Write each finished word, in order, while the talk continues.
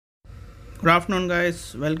Good afternoon,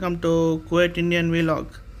 guys. Welcome to Kuwait Indian Vlog.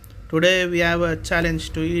 Today we have a challenge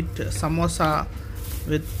to eat samosa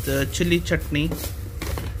with chili chutney.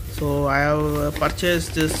 So I have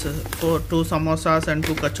purchased this for two samosas and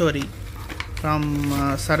two kachori from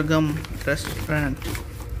Sargam restaurant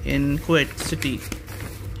in Kuwait City.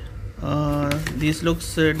 These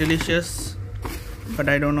looks delicious, but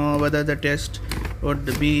I don't know whether the taste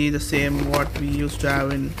would be the same what we used to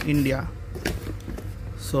have in India.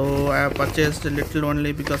 So I have purchased a little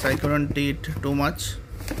only because I couldn't eat too much,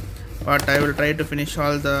 but I will try to finish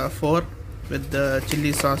all the four with the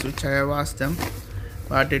chili sauce which I have asked them.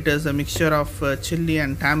 But it is a mixture of chili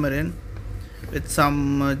and tamarind with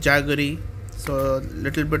some jaggery, so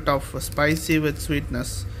little bit of spicy with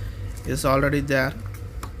sweetness is already there.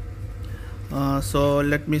 So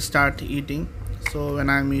let me start eating. So when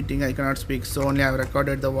I am eating I cannot speak, so only I have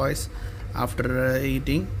recorded the voice after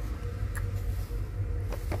eating.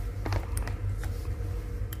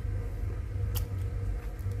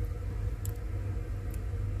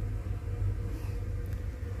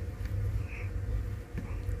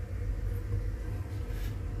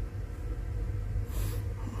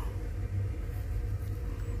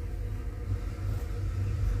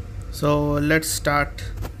 So let's start.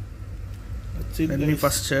 Let me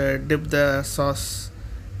first dip the sauce.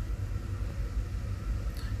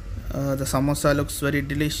 The samosa looks very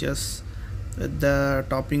delicious with the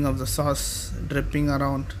topping of the sauce dripping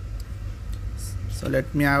around. So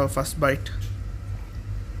let me have a first bite.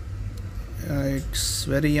 It's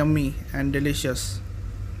very yummy and delicious.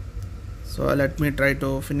 So let me try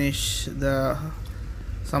to finish the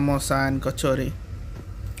samosa and kachori.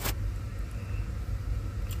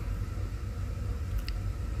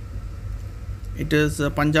 It is a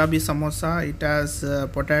Punjabi samosa. It has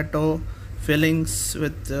potato fillings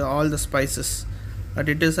with all the spices, but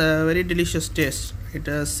it is a very delicious taste. It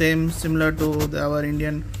is similar to our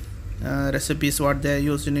Indian recipes what they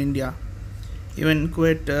use in India. Even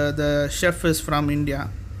Kuwait, the chef is from India,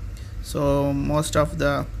 so most of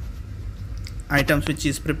the items which he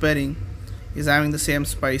is preparing is having the same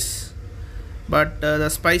spice. But the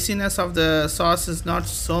spiciness of the sauce is not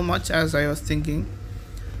so much as I was thinking,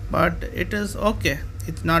 but it is okay.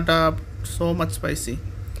 It's not so much spicy,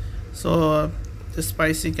 so the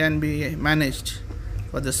spicy can be managed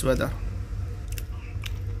for this weather.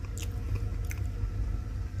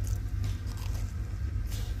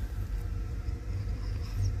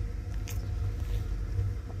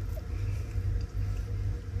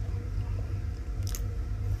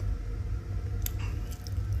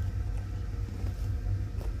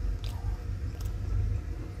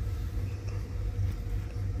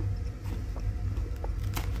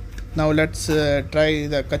 Now let's try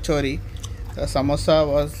the kachori. The samosa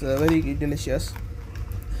was very delicious.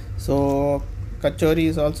 So kachori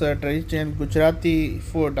is also a traditional Gujarati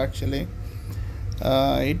food actually.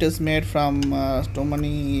 It is made from so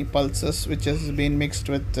many pulses which has been mixed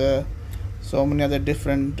with so many other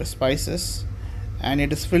different spices, and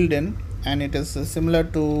it is filled in, and it is similar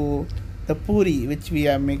to the puri which we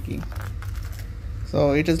are making.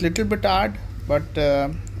 So it is little bit hard, but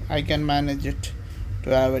I can manage it to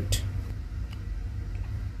have it.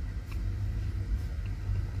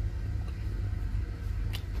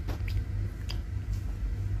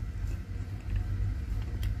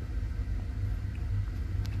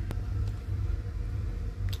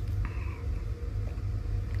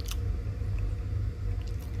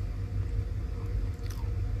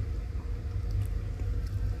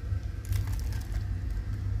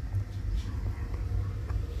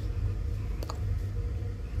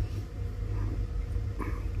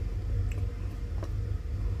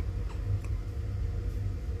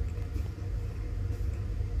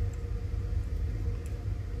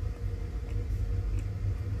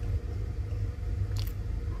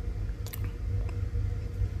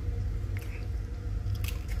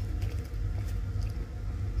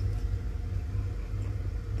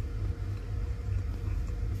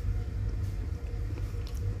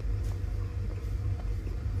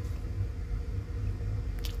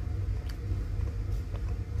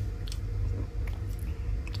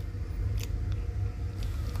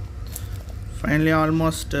 Finally,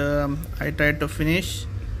 almost I tried to finish.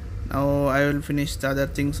 Now I will finish the other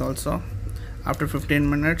things also. After 15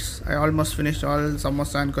 minutes I almost finished all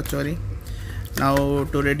samosa and kachori. Now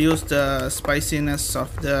to reduce the spiciness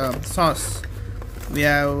of the sauce, we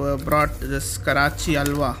have brought this Karachi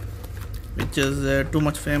halwa, which is too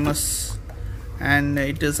much famous, and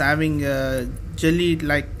it is having a jelly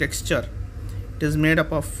like texture. It is made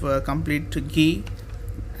up of complete ghee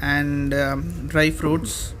and dry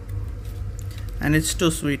fruits, and it's too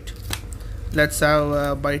sweet. Let's have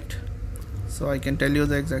a bite so I can tell you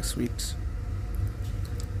the exact sweets.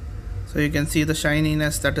 So you can see the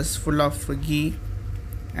shininess that is full of ghee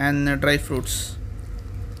and dry fruits.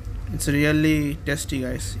 It's really tasty,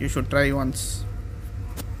 guys. You should try once.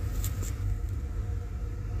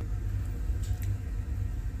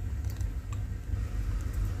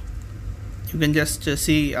 You can just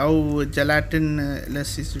see how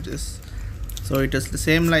gelatinous it is. So it is the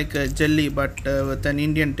same like jelly, but with an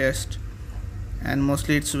Indian taste, and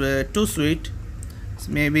mostly it's too sweet.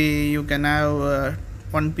 So maybe you can have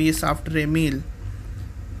one piece after a meal,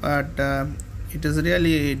 but it is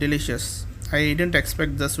really delicious. I didn't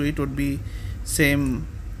expect the sweet would be same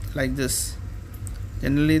like this.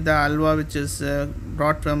 Generally the halwa which is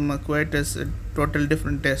brought from Kuwait is a total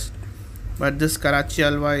different taste, but this Karachi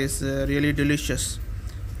halwa is really delicious.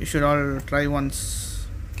 You should all try once.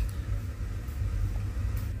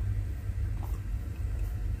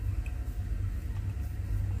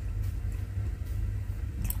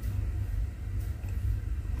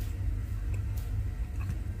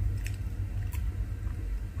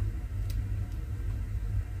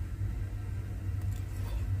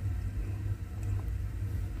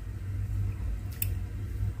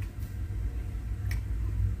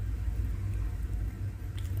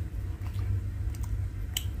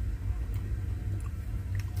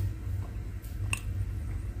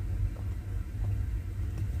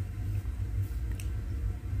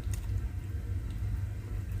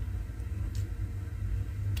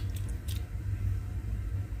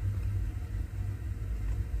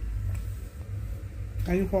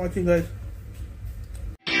 Thank you for watching, guys.